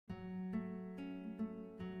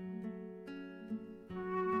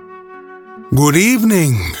Good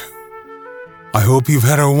evening. I hope you've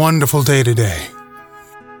had a wonderful day today.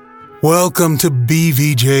 Welcome to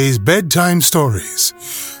BVJ's Bedtime Stories.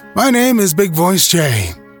 My name is Big Voice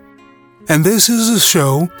Jay, and this is a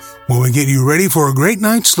show where we get you ready for a great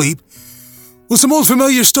night's sleep with some old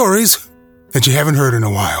familiar stories that you haven't heard in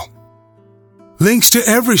a while. Links to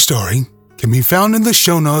every story can be found in the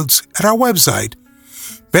show notes at our website,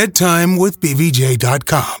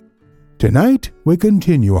 bedtimewithbvj.com. Tonight, we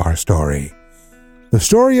continue our story. The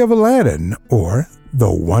Story of Aladdin, or The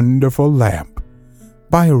Wonderful Lamp,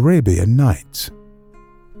 by Arabian Nights.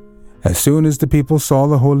 As soon as the people saw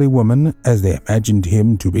the holy woman as they imagined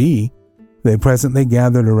him to be, they presently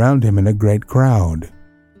gathered around him in a great crowd.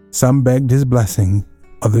 Some begged his blessing,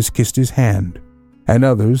 others kissed his hand, and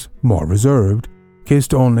others, more reserved,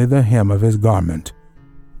 kissed only the hem of his garment,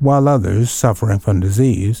 while others, suffering from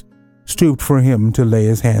disease, stooped for him to lay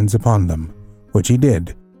his hands upon them, which he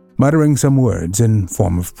did, muttering some words in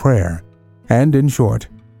form of prayer, and, in short,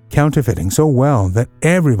 counterfeiting so well that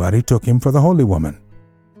everybody took him for the holy woman.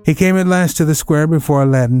 He came at last to the square before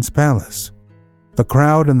Aladdin's palace. The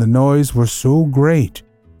crowd and the noise were so great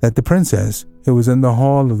that the princess, who was in the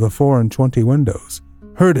hall of the 24 windows,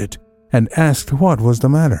 heard it and asked what was the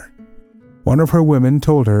matter. One of her women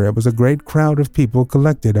told her it was a great crowd of people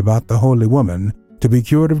collected about the holy woman to be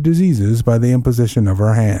cured of diseases by the imposition of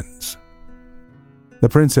her hands. The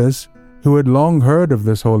princess, who had long heard of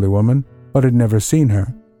this holy woman but had never seen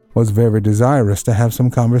her, was very desirous to have some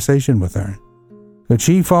conversation with her. The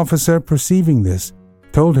chief officer, perceiving this,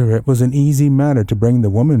 told her it was an easy matter to bring the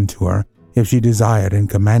woman to her if she desired and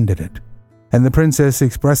commanded it. And the princess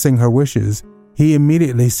expressing her wishes, he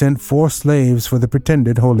immediately sent 4 slaves for the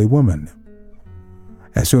pretended holy woman.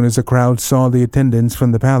 As soon as the crowd saw the attendants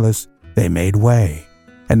from the palace, they made way,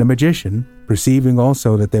 and the magician, perceiving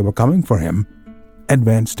also that they were coming for him,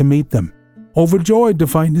 advanced to meet them, overjoyed to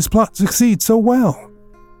find his plot succeed so well.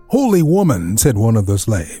 "Holy woman," said one of the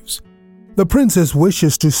slaves, "the princess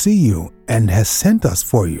wishes to see you and has sent us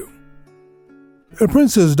for you." "The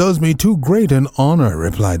princess does me too great an honor,"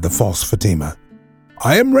 replied the false Fatima.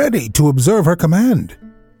 "I am ready to observe her command."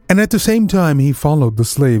 And at the same time he followed the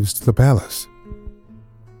slaves to the palace.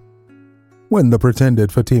 When the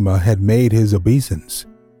pretended Fatima had made his obeisance,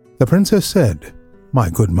 the princess said, "My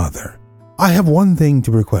good mother, I have one thing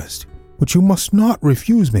to request, which you must not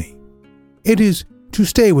refuse me. It is to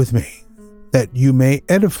stay with me, that you may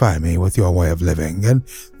edify me with your way of living, and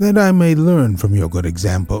that I may learn from your good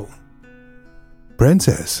example."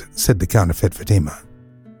 "Princess," said the counterfeit Fatima,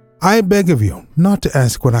 "I beg of you not to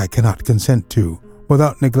ask what I cannot consent to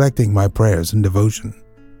without neglecting my prayers and devotion."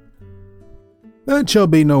 "That shall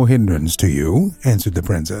be no hindrance to you," answered the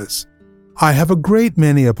princess. "I have a great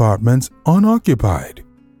many apartments unoccupied.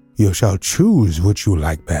 You shall choose which you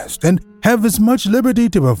like best, and have as much liberty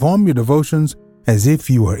to perform your devotions as if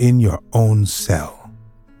you were in your own cell."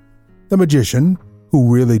 The magician,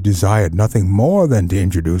 who really desired nothing more than to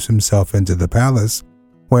introduce himself into the palace,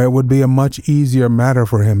 where it would be a much easier matter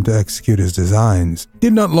for him to execute his designs,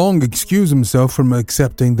 did not long excuse himself from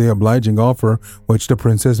accepting the obliging offer which the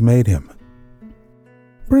princess made him.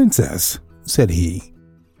 "Princess," said he,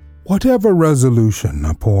 "whatever resolution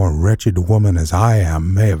a poor wretched woman as I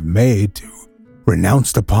am may have made to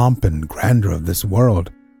renounce the pomp and grandeur of this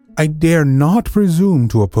world, I dare not presume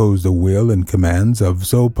to oppose the will and commands of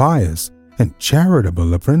so pious and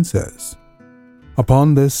charitable a princess."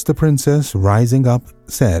 Upon this the princess, rising up,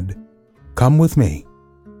 said, "Come with me.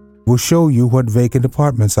 We'll show you what vacant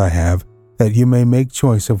apartments I have, that you may make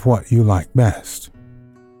choice of what you like best."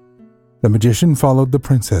 The magician followed the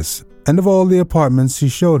princess, and of all the apartments she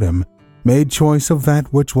showed him, made choice of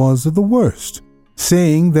that which was of the worst,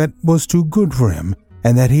 saying that was too good for him,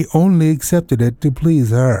 and that he only accepted it to please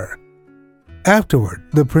her. Afterward,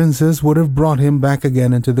 the princess would have brought him back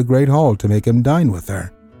again into the great hall to make him dine with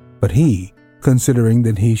her, but he, considering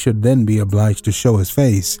that he should then be obliged to show his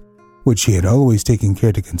face, which he had always taken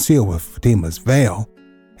care to conceal with Fatima's veil,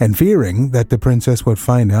 and fearing that the princess would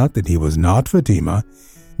find out that he was not Fatima,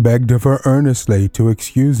 begged of her earnestly to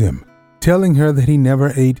excuse him, telling her that he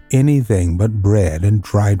never ate anything but bread and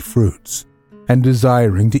dried fruits, and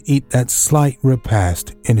desiring to eat that slight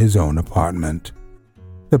repast in his own apartment.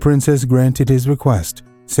 The princess granted his request,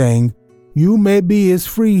 saying, "You may be as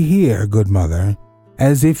free here, good mother,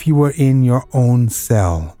 as if you were in your own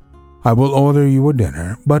cell. I will order you a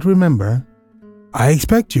dinner, but remember, I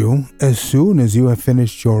expect you as soon as you have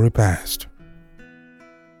finished your repast."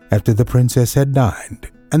 After the princess had dined,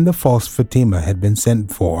 and the false Fatima had been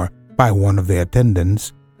sent for by one of the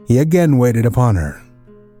attendants, he again waited upon her.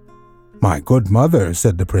 "My good mother,"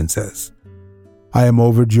 said the princess, I am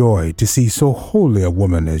overjoyed to see so holy a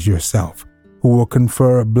woman as yourself, who will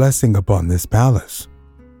confer a blessing upon this palace.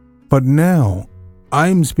 But now, I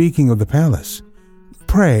am speaking of the palace.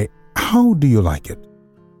 Pray, how do you like it?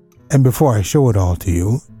 And before I show it all to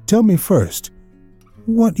you, tell me first,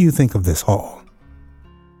 what do you think of this hall?"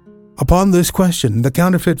 Upon this question, the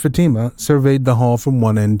counterfeit Fatima surveyed the hall from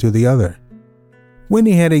one end to the other. When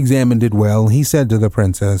he had examined it well, he said to the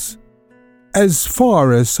princess, "As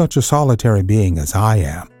far as such a solitary being as I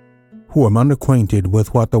am, who am unacquainted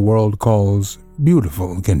with what the world calls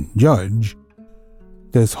beautiful, can judge,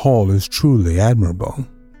 this hall is truly admirable.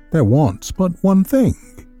 There wants but one thing."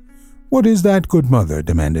 "What is that, good mother?"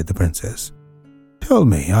 demanded the princess. "Tell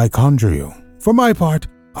me, I conjure you. For my part,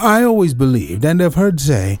 I always believed and have heard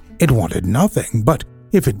say it wanted nothing, but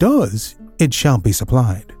if it does, it shall be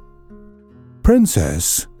supplied."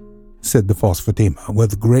 "Princess," said the false Fatima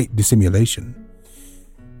with great dissimulation,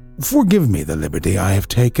 "forgive me the liberty I have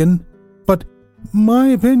taken, but my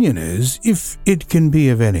opinion is, if it can be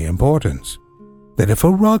of any importance, that if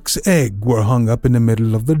a roc's egg were hung up in the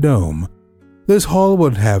middle of the dome, this hall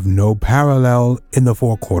would have no parallel in the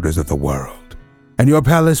four quarters of the world, and your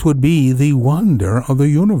palace would be the wonder of the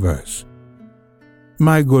universe."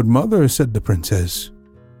 "My good mother," said the princess,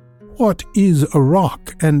 "what is a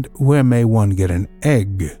rock, and where may one get an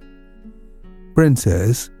egg?"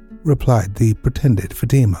 "Princess," replied the pretended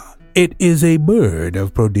Fatima, "it is a bird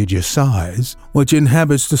of prodigious size, which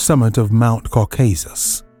inhabits the summit of Mount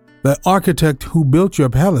Caucasus. The architect who built your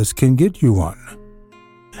palace can get you one."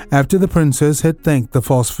 After the princess had thanked the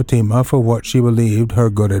false Fatima for what she believed her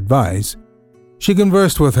good advice, she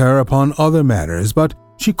conversed with her upon other matters, but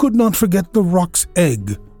she could not forget the roc's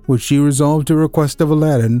egg, which she resolved to request of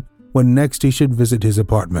Aladdin when next he should visit his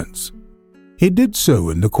apartments. He did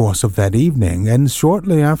so in the course of that evening, and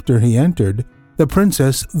shortly after he entered, the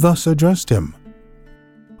princess thus addressed him: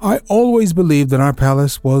 "I always believed that our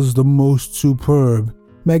palace was the most superb,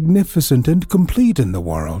 magnificent, and complete in the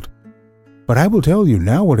world. But I will tell you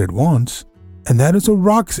now what it wants, and that is a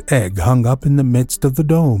roc's egg hung up in the midst of the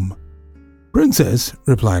dome." "Princess,"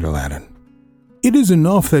 replied Aladdin, "it is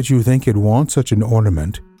enough that you think it wants such an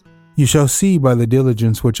ornament. You shall see by the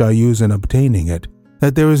diligence which I use in obtaining it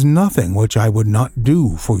that there is nothing which I would not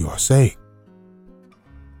do for your sake."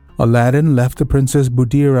 Aladdin left the Princess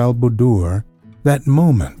Buddir al-Buddoor that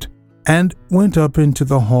moment and went up into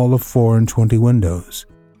the hall of 24 windows,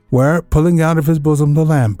 where, pulling out of his bosom the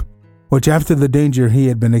lamp, which after the danger he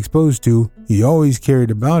had been exposed to he always carried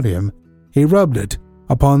about him, he rubbed it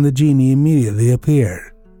upon the genie immediately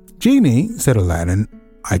appeared. "Genie," said Aladdin,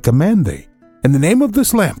 "I command thee, in the name of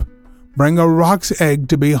this lamp, bring a roc's egg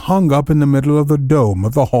to be hung up in the middle of the dome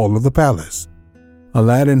of the hall of the palace."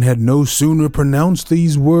 Aladdin had no sooner pronounced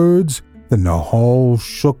these words than the hall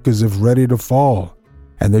shook as if ready to fall,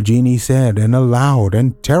 and the genie said in a loud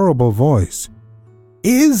and terrible voice,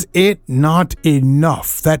 "Is it not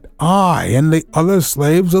enough that I and the other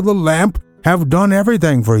slaves of the lamp have done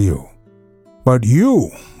everything for you? But you,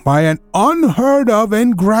 by an unheard of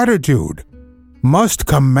ingratitude, must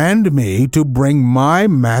command me to bring my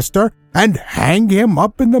master and hang him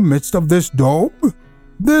up in the midst of this dome?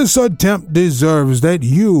 This attempt deserves that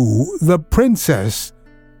you, the princess,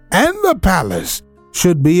 and the palace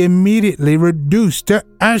should be immediately reduced to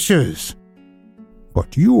ashes.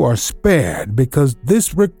 But you are spared because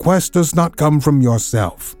this request does not come from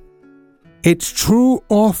yourself. Its true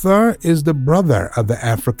author is the brother of the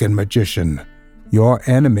African magician, your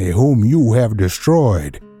enemy whom you have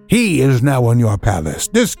destroyed. He is now in your palace,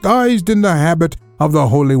 disguised in the habit of the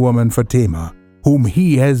holy woman Fatima, whom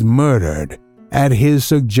he has murdered. At his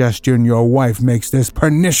suggestion, your wife makes this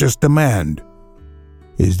pernicious demand.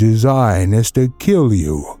 His design is to kill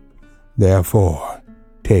you. Therefore,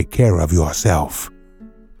 take care of yourself."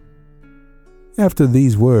 After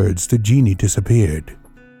these words, the genie disappeared.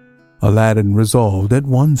 Aladdin resolved at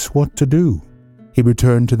once what to do. He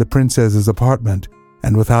returned to the princess's apartment,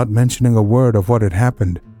 and without mentioning a word of what had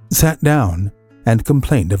happened, sat down and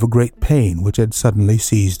complained of a great pain which had suddenly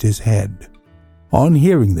seized his head. On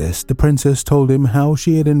hearing this, the princess told him how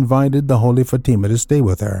she had invited the holy Fatima to stay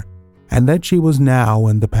with her, and that she was now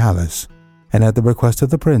in the palace, and at the request of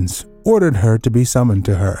the prince, ordered her to be summoned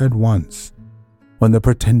to her at once. When the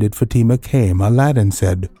pretended Fatima came, Aladdin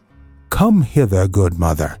said, "Come hither, good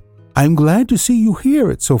mother. I am glad to see you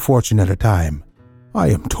here at so fortunate a time. I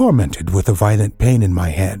am tormented with a violent pain in my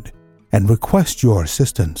head, and request your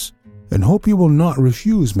assistance, and hope you will not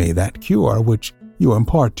refuse me that cure which you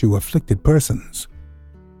impart to afflicted persons."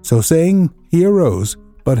 So saying, he arose,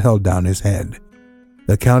 but held down his head.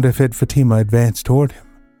 The counterfeit Fatima advanced toward him,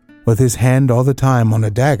 with his hand all the time on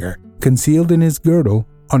a dagger concealed in his girdle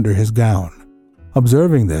under his gown.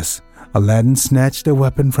 Observing this, Aladdin snatched a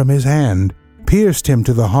weapon from his hand, pierced him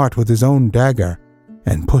to the heart with his own dagger,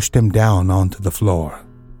 and pushed him down onto the floor.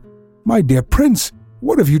 "My dear prince,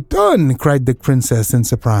 what have you done?" cried the princess in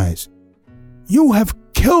surprise. "You have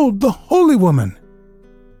killed the holy woman."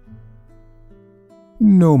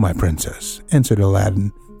 "No, my princess," answered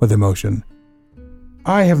Aladdin with emotion.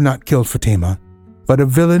 "I have not killed Fatima, but a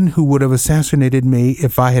villain who would have assassinated me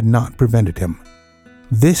if I had not prevented him.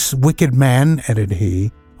 This wicked man," added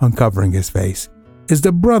he, uncovering his face, "is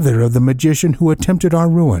the brother of the magician who attempted our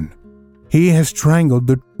ruin. He has strangled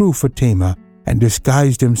the true Fatima and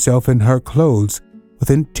disguised himself in her clothes with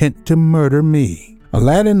intent to murder me."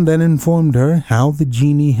 Aladdin then informed her how the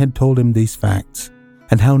genie had told him these facts,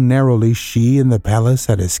 and how narrowly she and the palace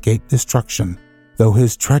had escaped destruction, though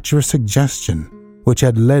his treacherous suggestion, which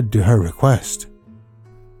had led to her request.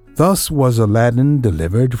 Thus was Aladdin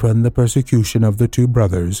delivered from the persecution of the two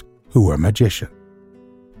brothers who were magicians.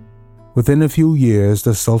 Within a few years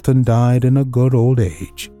the Sultan died in a good old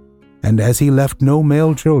age, and as he left no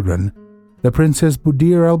male children, the Princess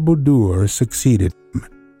Buddir al-Buddur succeeded him,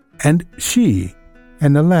 and she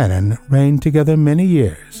and Aladdin reigned together many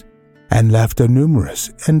years, and left a numerous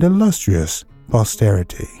and illustrious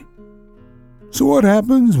posterity. So what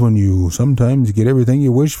happens when you sometimes get everything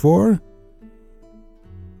you wish for?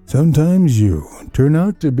 Sometimes you turn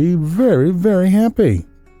out to be very, very happy.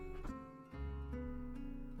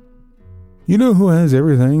 You know who has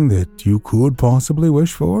everything that you could possibly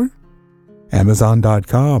wish for?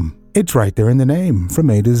 Amazon.com. It's right there in the name, from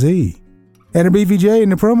A to Z. Enter BVJ in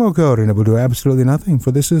the promo code and it will do absolutely nothing,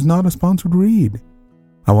 for this is not a sponsored read.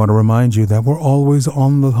 I want to remind you that we're always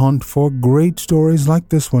on the hunt for great stories like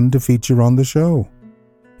this one to feature on the show.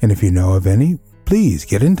 And if you know of any, please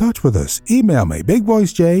get in touch with us. Email me,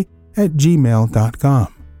 bigvoicej@gmail.com.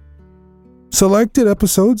 Selected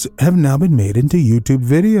episodes have now been made into YouTube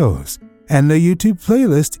videos, and the YouTube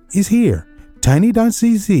playlist is here,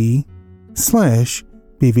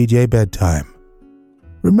 tiny.cc/BVJBedtime.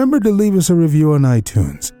 Remember to leave us a review on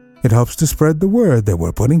iTunes. It helps to spread the word that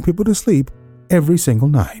we're putting people to sleep every single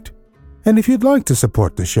night. And if you'd like to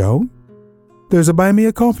support the show, there's a Buy Me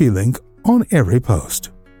a Coffee link on every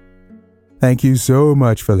post. Thank you so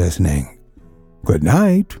much for listening. Good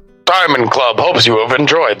night. Diamond Club hopes you have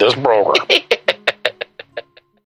enjoyed this program.